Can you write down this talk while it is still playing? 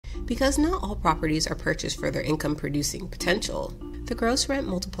Because not all properties are purchased for their income-producing potential, the gross rent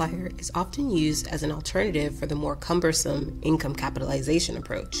multiplier is often used as an alternative for the more cumbersome income capitalization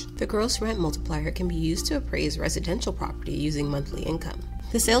approach. The gross rent multiplier can be used to appraise residential property using monthly income.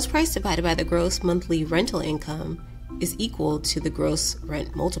 The sales price divided by the gross monthly rental income is equal to the gross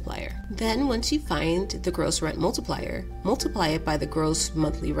rent multiplier. Then, once you find the gross rent multiplier, multiply it by the gross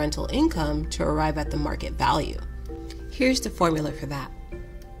monthly rental income to arrive at the market value. Here's the formula for that.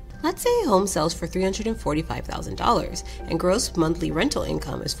 Let's say a home sells for $345,000 and gross monthly rental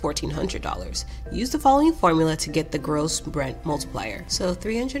income is $1,400. Use the following formula to get the gross rent multiplier. So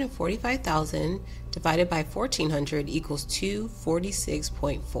 $345,000 divided by $1,400 equals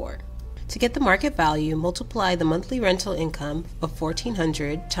 $246.4. To get the market value, multiply the monthly rental income of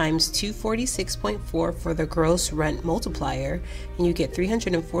 $1,400 times $246.4 for the gross rent multiplier, and you get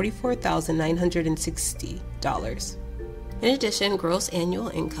 $344,960. In addition, gross annual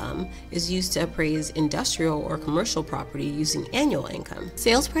income is used to appraise industrial or commercial property using annual income.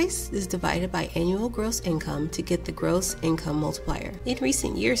 Sales price is divided by annual gross income to get the gross income multiplier. In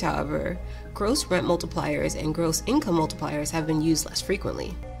recent years, however, gross rent multipliers and gross income multipliers have been used less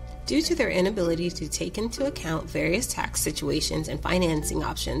frequently, due to their inability to take into account various tax situations and financing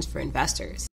options for investors.